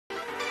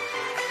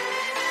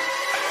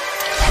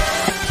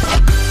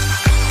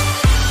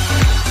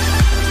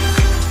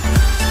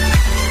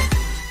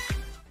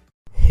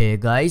Hey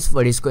guys,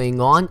 what is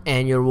going on?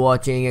 And you're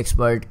watching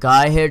Expert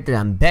Guy here. Today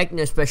I'm back in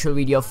a special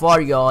video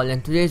for y'all.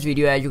 And today's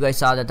video, as you guys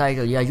saw the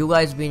title, yeah, you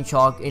guys been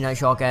in a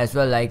shock as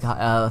well. Like,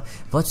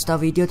 what's the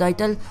video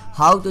title?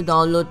 How to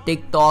download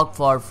TikTok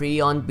for free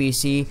on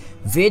PC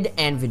with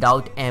and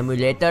without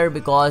emulator.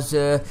 Because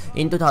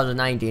in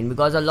 2019,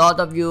 because a lot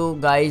of you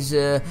guys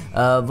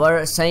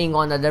were saying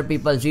on other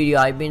people's video,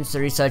 I've been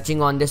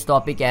researching on this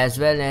topic as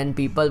well, and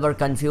people were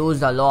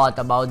confused a lot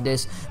about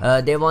this.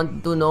 They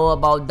want to know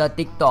about the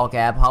TikTok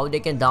app, how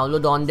they can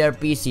download on their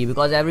PC,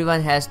 because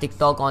everyone has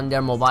TikTok on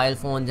their mobile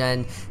phones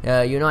and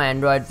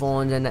Android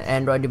phones and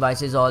Android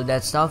devices, all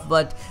that stuff.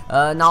 But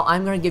now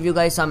I'm gonna give you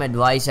guys some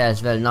advice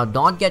as well. Now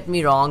don't get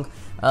me wrong,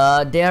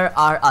 there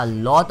are a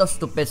lot of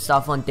stupid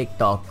stuff on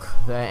TikTok,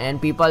 and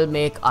people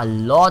make a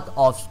lot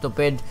of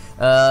stupid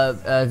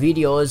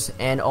videos,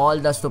 and all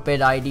the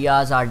stupid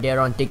ideas are there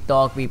on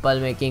TikTok. People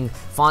making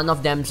fun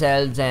of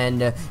themselves,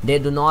 and they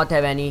do not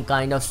have any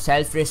kind of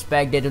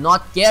self-respect. They do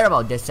not care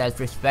about their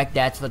self-respect.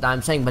 That's what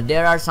I'm saying. But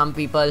there are some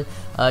people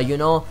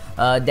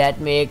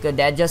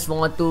that just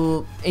want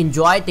to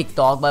enjoy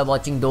TikTok by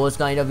watching those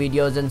kind of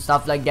videos and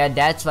stuff like that.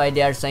 That's why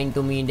they are saying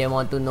to me they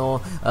want to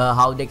know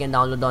how they can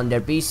download on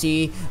their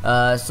PC.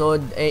 So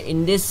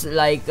in this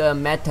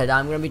method,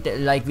 I'm gonna be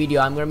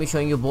I'm gonna be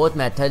showing you both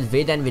methods,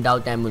 with and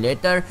without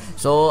emulator.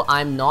 So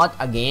I'm not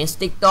against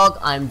TikTok,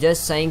 I'm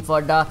just saying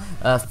for the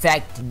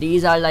fact.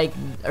 These are like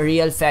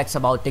real facts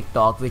about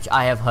TikTok which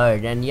I have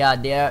heard, and yeah,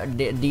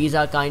 these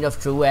are kind of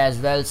true as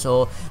well.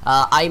 So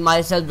I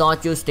myself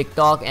don't use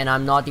TikTok, and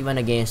I'm not even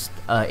against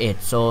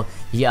it. So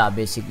yeah,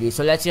 basically,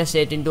 so let's just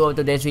get into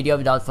today's video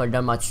without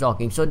further much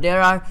talking. So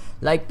there are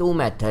like two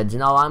methods.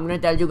 Now I'm gonna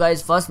tell you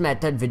guys first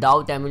method,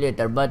 without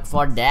emulator, but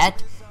for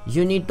that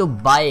you need to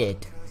buy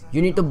it.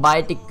 You need to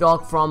buy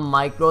TikTok from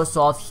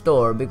Microsoft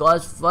Store,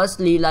 because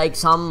firstly, like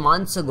some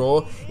months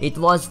ago, it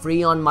was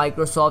free on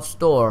Microsoft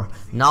Store.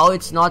 Now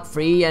it's not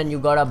free, and you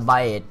gotta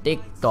buy it.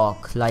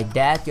 TikTok, like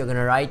that, you're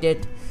gonna write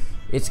it.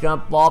 It's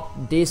gonna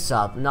pop this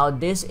up. Now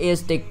this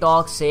is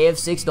TikTok save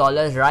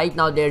 $6. Right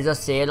now there's a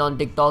sale on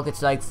TikTok.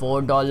 It's like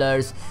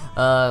 $4.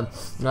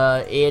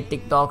 8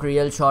 TikTok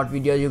real short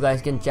videos. You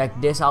guys can check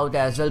this out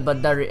as well.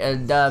 But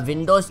the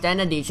Windows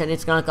 10 edition,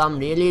 it's gonna come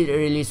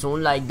really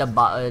soon. Like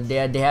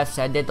they have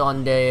said it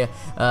on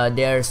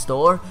their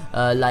store,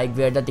 like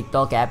where the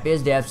TikTok app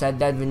is. They have said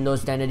that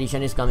Windows 10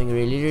 edition is coming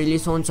really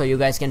soon. So you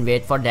guys can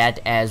wait for that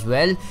as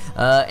well.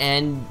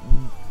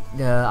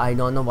 I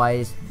don't know why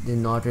it's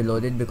not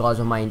reloaded, because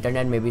of my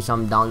internet, maybe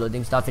some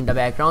downloading stuff in the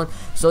background.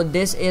 So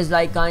this is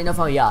like kind of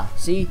a, yeah,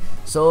 see,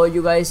 so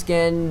you guys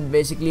can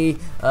basically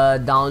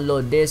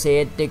download this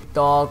 8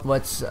 TikTok,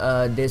 what's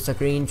this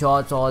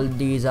screenshots, all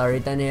these are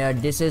written here.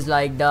 This is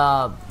like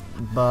the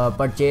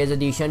purchase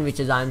edition, which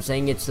is, I'm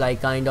saying, it's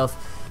like kind of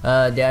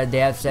they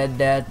have said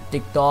that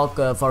TikTok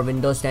for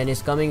Windows 10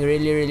 is coming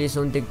really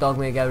soon. TikTok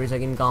make every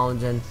second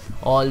counts, and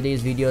all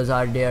these videos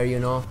are there,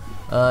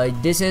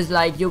 this is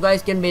like, you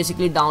guys can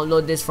basically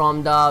download this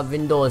from the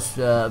Windows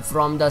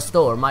from the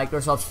store,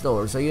 Microsoft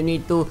Store. So you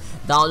need to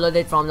download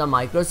it from the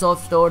Microsoft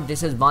Store.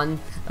 This is one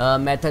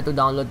method to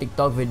download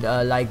TikTok with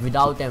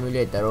without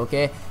emulator.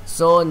 Okay,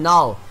 so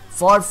now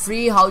for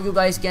free, how you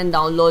guys can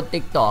download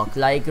TikTok,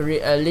 like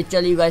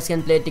literally you guys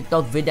can play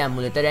TikTok with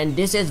emulator. And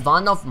this is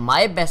one of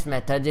my best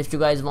methods. If you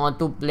guys want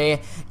to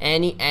play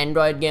any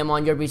Android game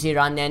on your PC,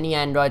 run any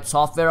Android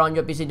software on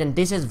your PC, then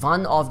this is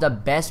one of the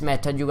best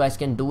methods. You guys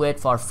can do it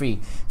for free.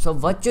 So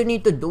what you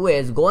need to do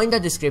is go in the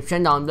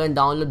description down below and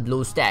download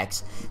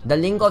BlueStacks. The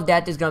link of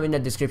that is gonna be in the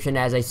description,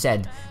 as I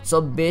said. So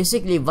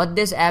basically what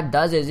this app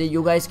does is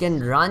you guys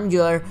can run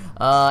your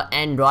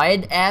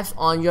Android apps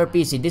on your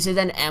PC. This is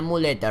an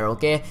emulator.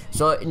 Okay,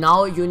 so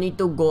now you need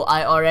to go,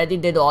 I already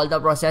did all the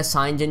process,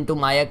 signed into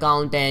my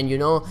account, and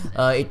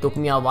it took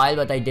me a while,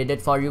 but I did it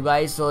for you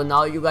guys. So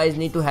now you guys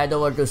need to head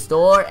over to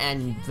store,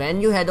 and when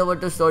you head over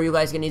to store, you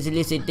guys can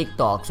easily see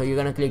TikTok. So you're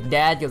gonna click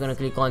that, you're gonna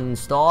click on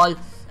install,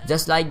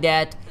 just like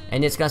that,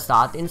 and it's gonna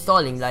start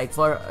installing. Like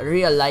for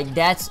real, like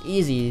that's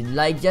easy.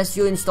 Like just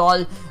you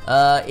install,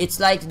 it's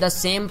like the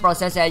same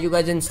process as you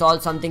guys install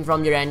something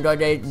from your Android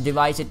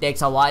device. It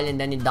takes a while, and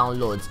then it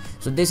downloads.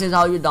 So this is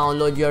how you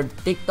download your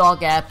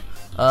TikTok app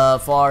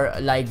for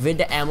with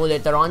the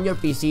emulator on your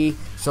PC.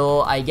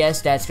 So I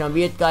guess that's gonna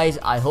be it, guys.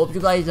 I hope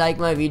you guys like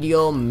my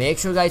video. Make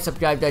sure guys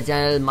subscribe to the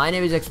channel. My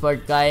name is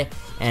ExpertGuy,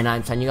 and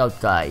I'm signing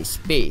out, guys.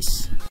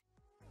 Peace.